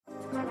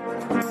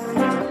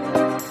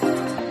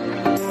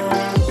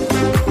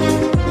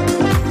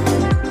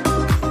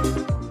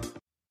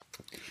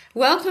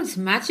Welcome to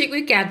Magic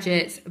with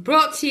Gadgets,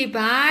 brought to you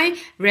by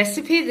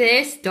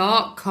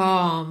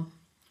RecipeThis.com.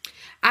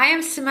 I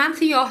am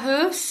Samantha, your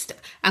host,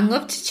 and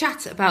love to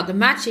chat about the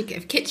magic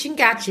of kitchen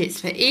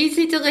gadgets for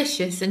easy,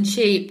 delicious and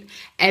cheap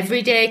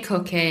everyday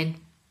cooking.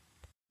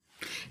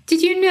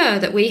 Did you know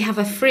that we have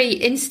a free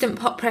Instant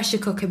Pot pressure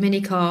cooker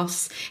mini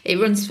course? It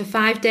runs for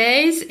 5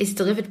 days, is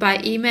delivered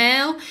by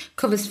email,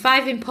 covers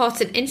 5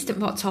 important Instant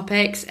Pot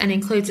topics and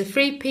includes a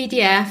free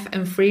PDF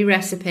and free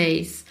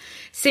recipes.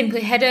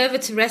 Simply head over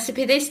to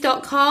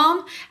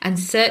RecipeThis.com and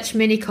search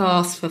mini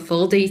course for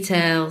full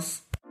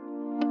details.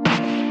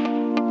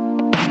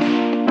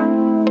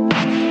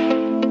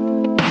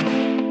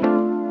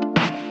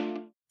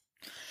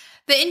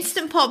 The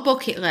Instant Pot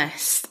bucket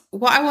list.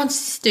 What I wanted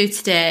to do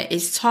today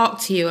is talk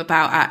to you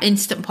about our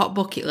Instant Pot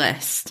bucket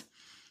list.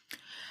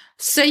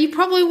 So you're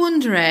probably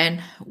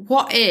wondering,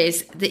 what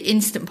is the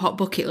Instant Pot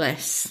bucket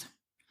list?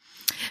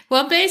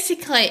 Well,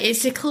 basically,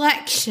 it's a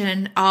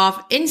collection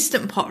of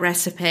Instant Pot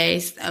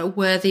recipes that are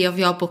worthy of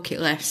your bucket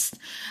list.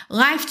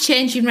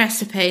 Life-changing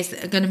recipes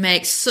that are going to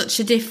make such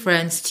a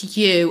difference to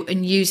you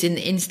and using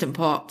the Instant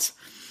Pot.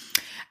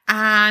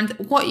 And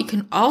what you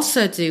can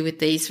also do with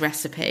these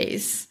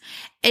recipes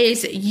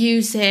is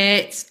use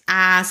it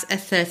as a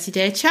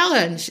 30-day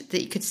challenge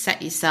that you could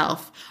set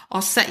yourself,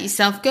 or set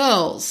yourself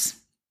goals.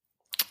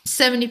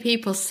 So many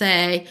people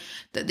say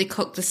that they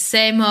cook the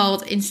same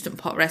old Instant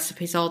Pot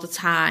recipes all the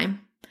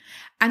time.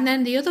 And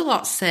then the other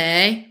lot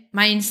say,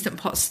 my Instant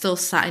Pot's still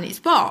sat in its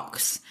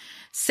box.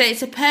 So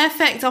it's a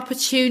perfect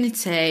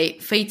opportunity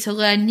for you to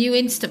learn new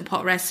Instant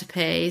Pot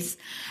recipes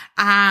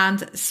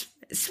and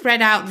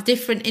spread out the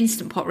different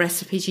Instant Pot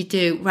recipes you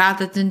do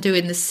rather than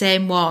doing the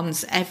same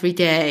ones every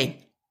day.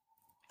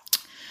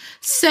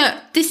 So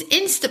this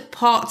Instant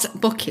Pot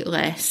bucket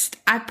list,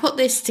 I put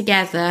this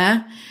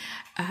together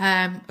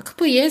a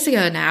couple of years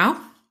ago now.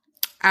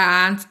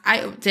 And I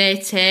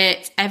update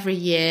it every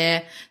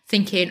year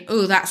thinking,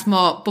 oh, that's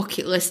more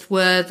bucket list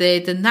worthy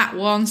than that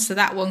one. So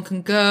that one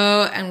can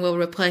go and we'll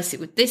replace it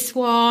with this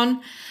one.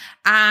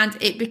 And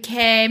it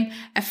became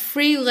a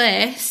free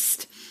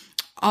list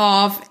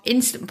of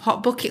Instant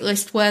Pot bucket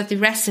list worthy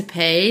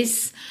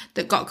recipes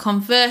that got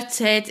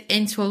converted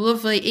into a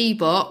lovely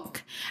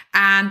ebook.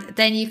 And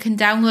then you can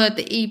download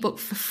the ebook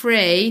for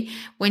free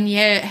when you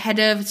head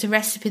over to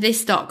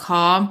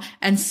RecipeThis.com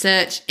and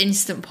search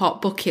Instant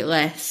Pot bucket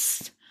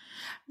list.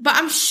 But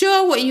I'm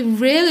sure what you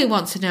really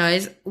want to know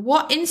is,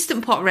 what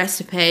Instant Pot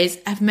recipes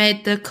have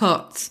made the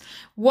cut?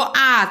 What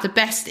are the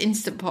best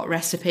Instant Pot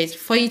recipes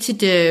for you to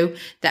do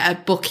that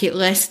are bucket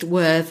list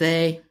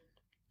worthy?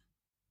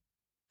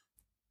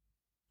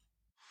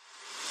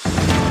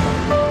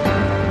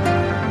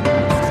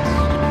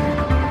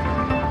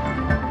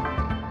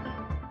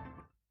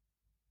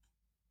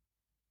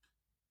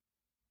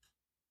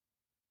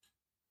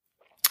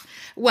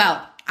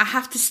 Well, I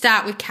have to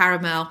start with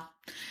caramel.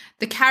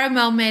 The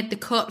caramel made the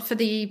cut for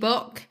the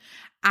ebook,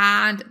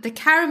 and the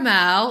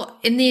caramel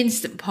in the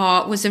Instant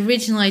Pot was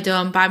originally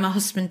done by my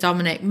husband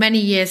Dominic many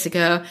years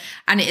ago,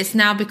 and it has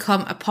now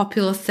become a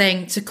popular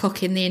thing to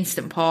cook in the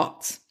Instant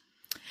Pot.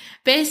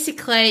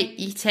 Basically,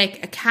 you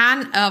take a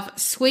can of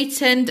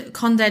sweetened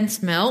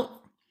condensed milk,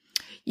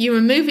 you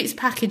remove its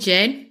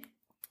packaging,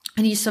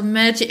 and you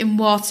submerge it in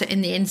water in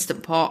the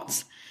Instant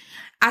Pot.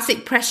 As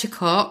it pressure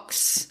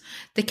cooks,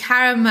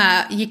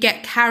 you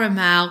get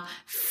caramel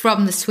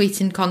from the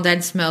sweetened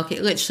condensed milk.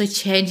 It literally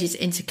changes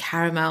into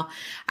caramel,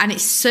 and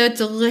it's so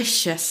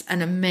delicious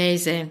and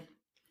amazing.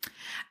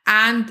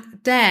 And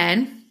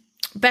then,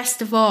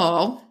 best of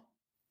all,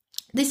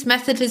 this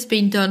method has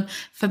been done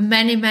for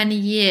many, many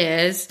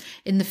years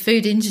in the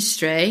food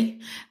industry,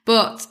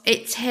 but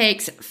it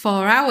takes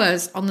 4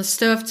 hours on the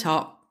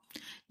stovetop.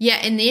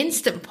 Yet in the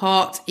Instant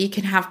Pot, you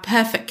can have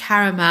perfect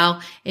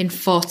caramel in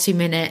 40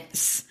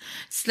 minutes.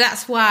 So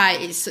that's why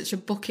it's such a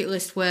bucket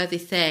list worthy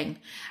thing.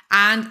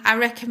 And I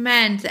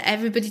recommend that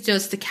everybody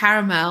does the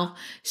caramel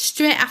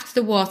straight after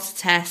the water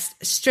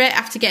test, straight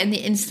after getting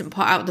the Instant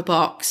Pot out of the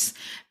box,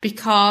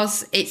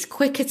 because it's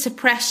quicker to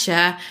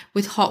pressure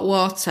with hot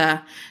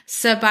water.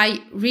 So by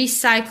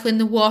recycling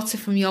the water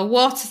from your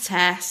water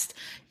test,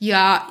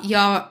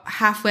 you're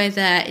halfway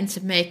there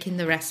into making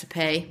the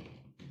recipe.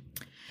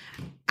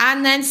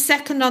 And then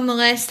second on the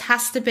list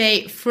has to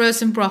be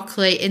frozen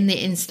broccoli in the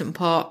Instant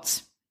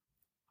Pot.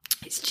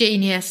 It's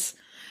genius.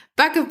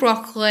 Bag of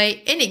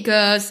broccoli, in it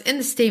goes, in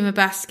the steamer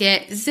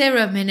basket,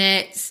 0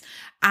 minutes,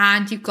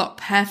 and you've got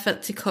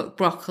perfectly cooked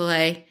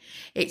broccoli.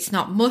 It's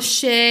not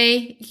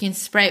mushy. You can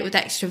spray it with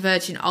extra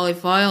virgin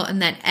olive oil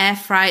and then air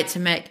fry it to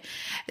make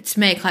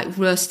like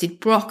roasted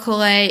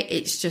broccoli.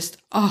 It's just,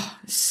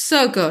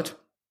 so good.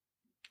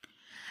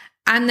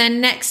 And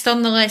then next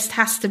on the list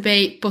has to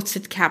be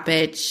buttered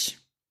cabbage.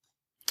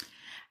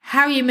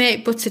 How you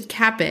make buttered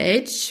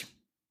cabbage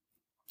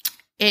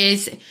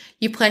is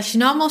you place your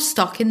normal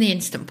stock in the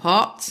Instant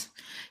Pot,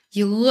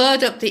 you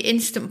load up the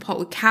Instant Pot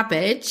with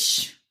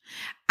cabbage,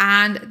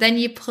 And then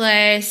you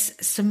place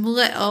some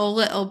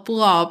little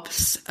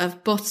blobs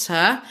of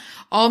butter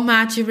or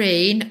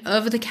margarine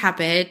over the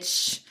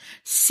cabbage,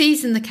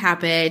 season the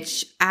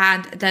cabbage,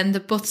 and then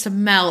the butter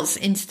melts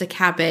into the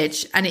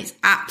cabbage, and it's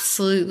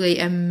absolutely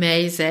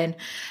amazing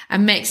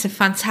and makes a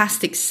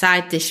fantastic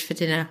side dish for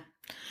dinner.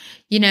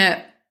 You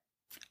know,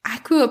 I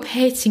grew up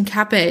hating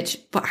cabbage,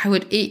 but I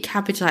would eat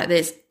cabbage like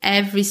this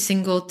every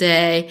single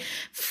day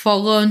for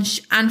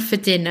lunch and for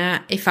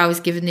dinner if I was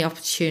given the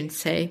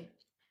opportunity.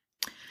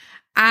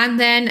 And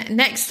then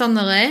next on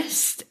the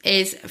list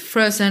is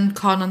frozen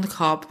corn on the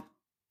cob.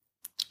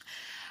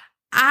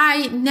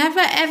 I never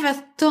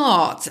ever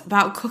thought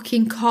about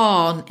cooking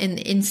corn in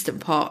the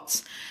Instant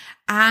Pot.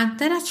 And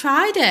then I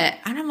tried it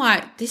and I'm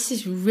like, this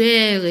is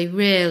really,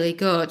 really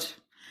good.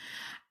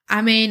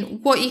 I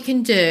mean, what you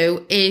can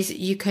do is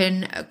you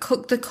can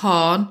cook the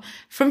corn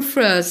from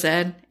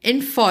frozen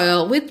in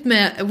foil with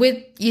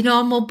your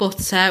normal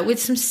butter, with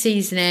some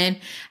seasoning,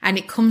 and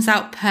it comes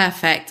out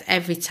perfect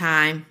every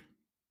time.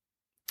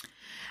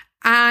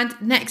 And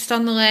next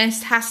on the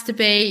list has to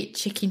be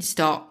chicken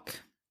stock.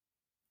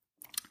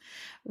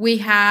 We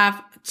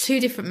have two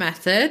different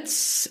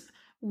methods.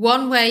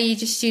 One where you're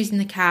just using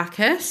the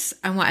carcass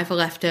and whatever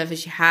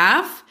leftovers you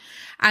have.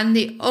 And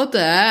the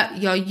other,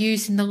 you're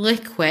using the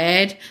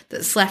liquid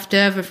that's left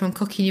over from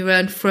cooking your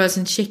own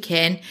frozen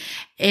chicken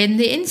in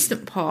the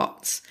Instant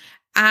Pot.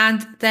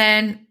 And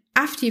then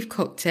after you've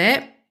cooked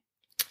it,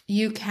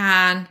 you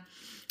can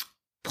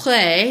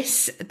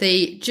place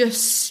the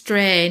just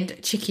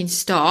strained chicken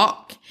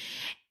stock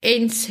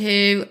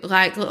into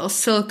like little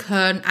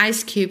silicone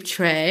ice cube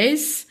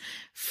trays,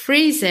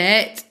 freeze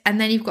it, and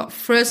then you've got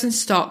frozen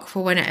stock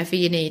for whenever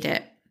you need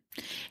it.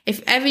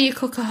 If ever you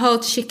cook a whole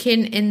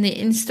chicken in the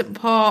Instant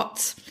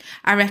Pot,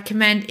 I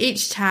recommend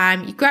each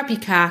time you grab your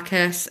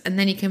carcass and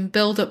then you can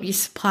build up your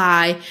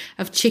supply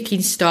of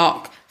chicken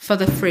stock for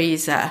the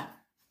freezer.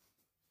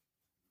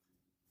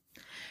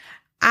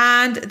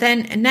 And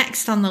then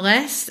next on the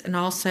list, and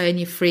also in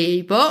your free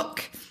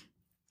ebook,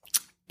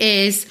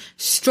 is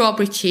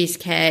strawberry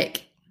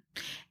cheesecake.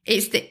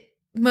 It's the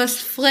most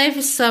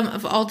flavoursome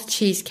of all the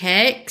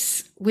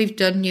cheesecakes. We've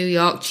done New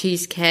York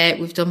cheesecake,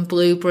 we've done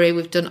blueberry,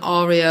 we've done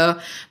Oreo,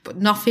 but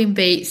nothing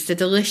beats the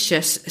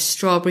delicious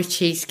strawberry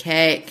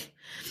cheesecake.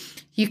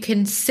 You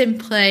can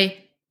simply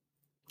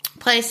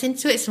place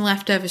into it some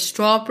leftover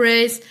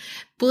strawberries,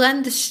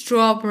 blend the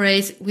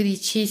strawberries with your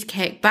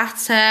cheesecake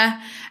batter,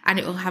 and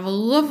it will have a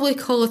lovely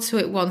colour to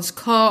it once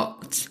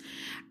cooked.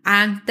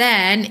 And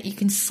then you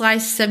can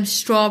slice some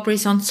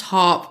strawberries on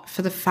top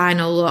for the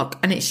final look,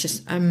 and it's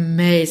just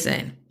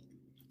amazing.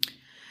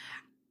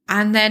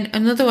 And then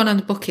another one on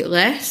the bucket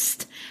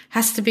list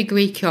has to be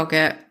Greek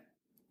yogurt.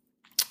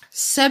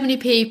 So many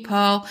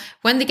people,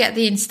 when they get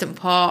the Instant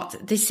Pot,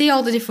 they see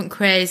all the different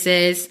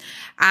crazes,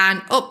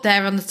 and up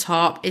there on the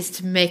top is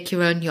to make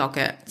your own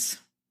yogurt.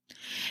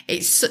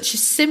 It's such a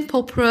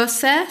simple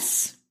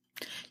process.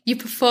 You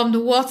perform the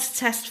water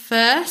test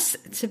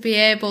first to be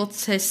able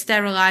to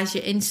sterilise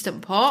your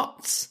Instant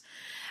Pot,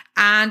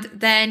 and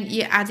then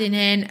you're adding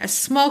in a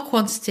small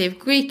quantity of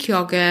Greek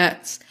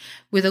yogurt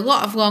with a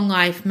lot of long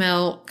life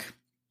milk.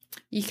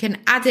 You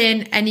can add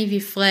in any of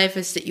your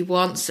flavours that you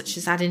want, such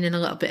as adding in a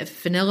little bit of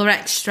vanilla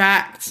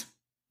extract.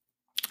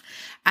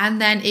 And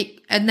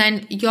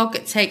then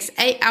yogurt takes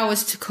 8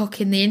 hours to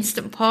cook in the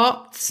Instant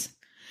Pot.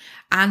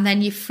 And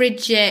then you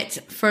fridge it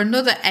for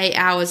another 8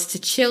 hours to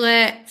chill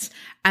it.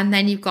 And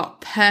then you've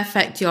got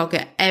perfect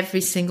yogurt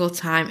every single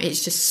time.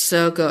 It's just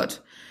so good.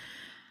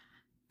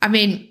 I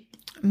mean,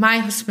 my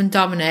husband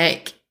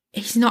Dominic,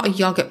 he's not a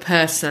yogurt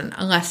person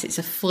unless it's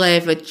a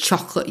flavoured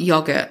chocolate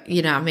yogurt,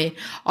 you know what I mean?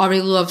 Or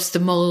he loves the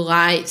Muller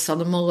Lights or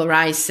the Muller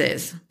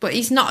Ices. But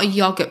he's not a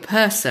yogurt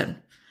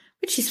person,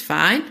 which is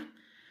fine.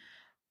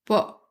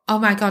 But, oh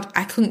my God,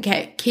 I couldn't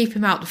keep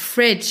him out the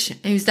fridge.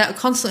 He was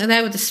constantly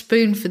there with a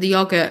spoon for the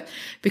yogurt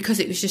because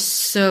it was just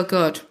so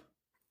good.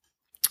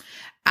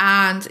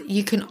 And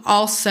you can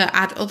also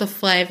add other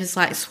flavours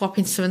like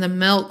swapping some of the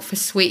milk for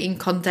sweetened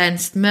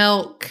condensed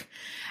milk.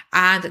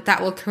 And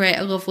that will create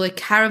a lovely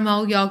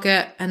caramel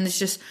yogurt. And there's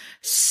just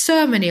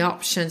so many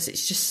options.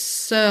 It's just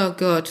so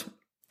good.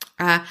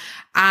 And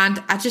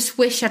I just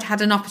wish I'd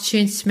had an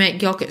opportunity to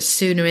make yogurt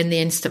sooner in the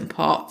Instant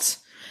Pot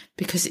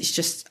because it's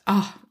just,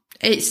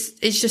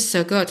 it's just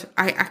so good.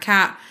 I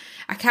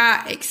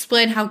can't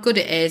explain how good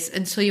it is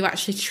until you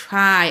actually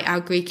try our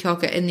Greek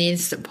yogurt in the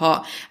Instant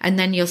Pot, and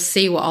then you'll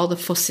see what all the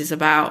fuss is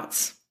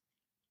about.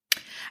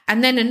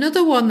 And then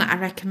another one that I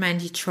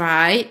recommend you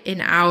try in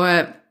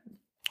our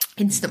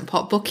Instant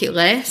Pot bucket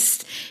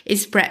list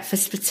is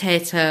breakfast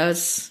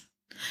potatoes.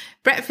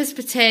 Breakfast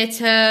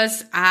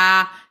potatoes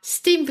are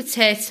steamed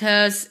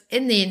potatoes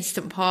in the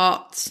Instant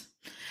Pot.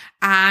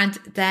 And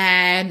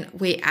then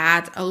we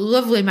add a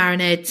lovely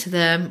marinade to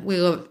them. We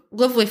love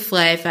lovely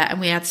flavour,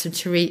 and we add some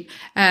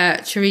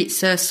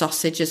chorizo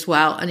sausage as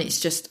well. And it's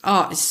just,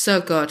 it's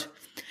so good.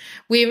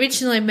 We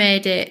originally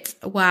made it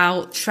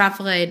while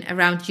travelling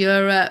around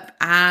Europe,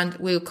 and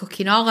we were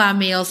cooking all our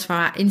meals from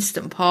our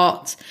Instant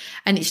Pot,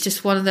 and it's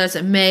just one of those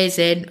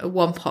amazing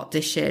one-pot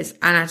dishes,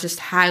 and I just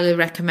highly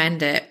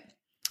recommend it.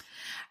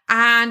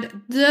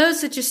 And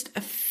those are just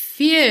a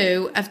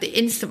few of the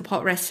Instant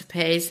Pot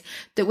recipes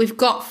that we've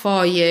got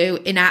for you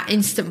in our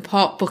Instant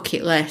Pot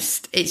bucket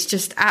list. It's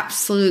just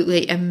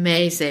absolutely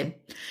amazing.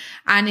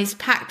 And it's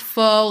packed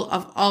full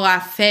of all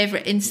our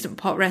favourite Instant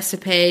Pot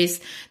recipes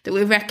that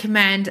we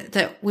recommend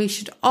that we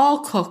should all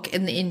cook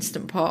in the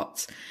Instant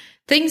Pot.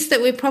 Things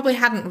that we probably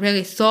hadn't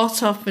really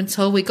thought of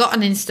until we got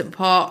an Instant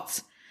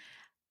Pot.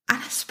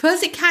 And I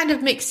suppose it kind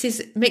of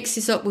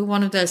mixes up with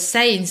one of those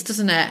sayings,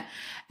 doesn't it?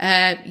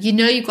 You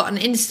know you've got an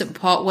Instant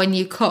Pot when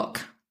you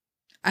cook.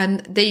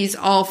 And these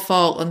all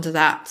fall under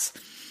that.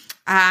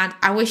 And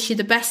I wish you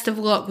the best of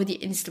luck with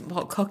your Instant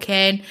Pot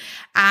cooking.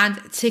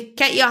 And to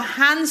get your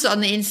hands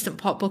on the Instant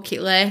Pot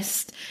bucket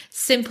list,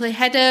 simply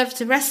head over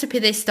to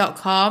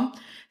recipethis.com,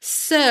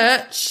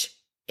 search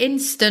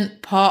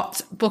Instant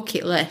Pot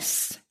bucket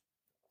list.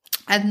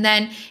 And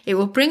then it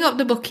will bring up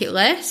the bucket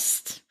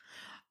list.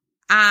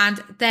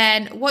 And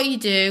then what you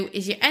do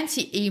is you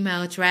enter your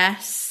email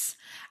address,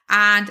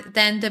 and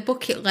then the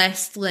bucket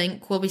list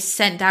link will be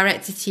sent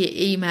directly to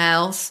your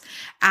emails.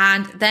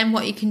 And then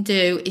what you can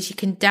do is you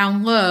can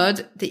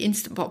download the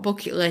Instant Pot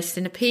bucket list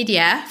in a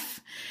PDF.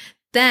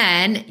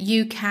 Then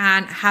you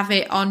can have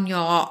it on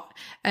your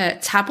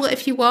tablet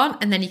if you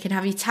want. And then you can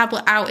have your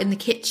tablet out in the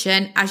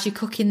kitchen as you're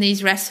cooking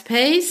these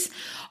recipes.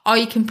 Or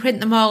you can print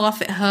them all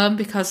off at home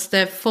because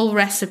the full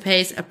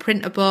recipes are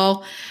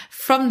printable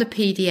from the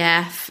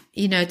PDF,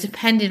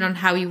 depending on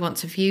how you want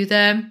to view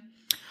them.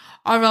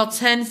 Or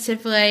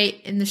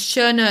alternatively, in the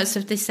show notes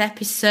of this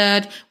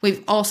episode,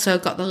 we've also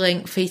got the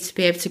link for you to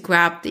be able to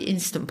grab the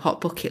Instant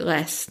Pot bucket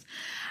list.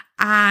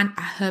 And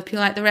I hope you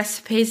like the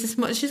recipes as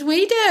much as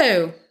we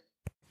do.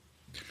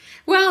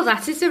 Well,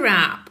 that is a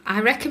wrap. I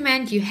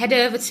recommend you head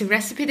over to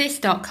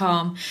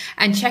recipethis.com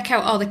and check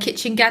out all the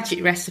kitchen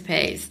gadget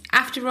recipes.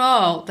 After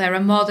all, there are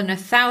more than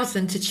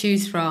 1,000 to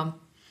choose from.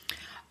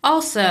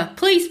 Also,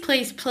 please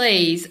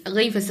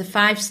leave us a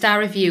 5-star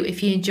review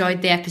if you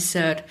enjoyed the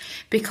episode,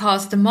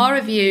 because the more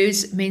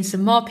reviews means the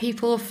more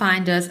people will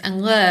find us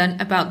and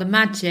learn about the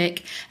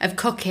magic of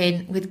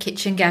cooking with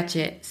kitchen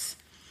gadgets.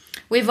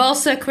 We've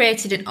also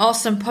created an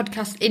awesome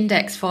podcast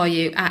index for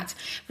you at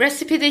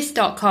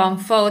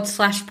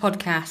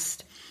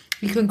recipethis.com/podcast.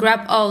 You can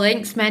grab all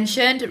links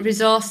mentioned,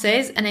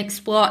 resources, and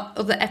explore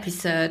other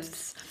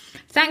episodes.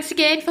 Thanks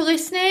again for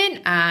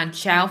listening, and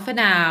ciao for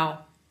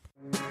now.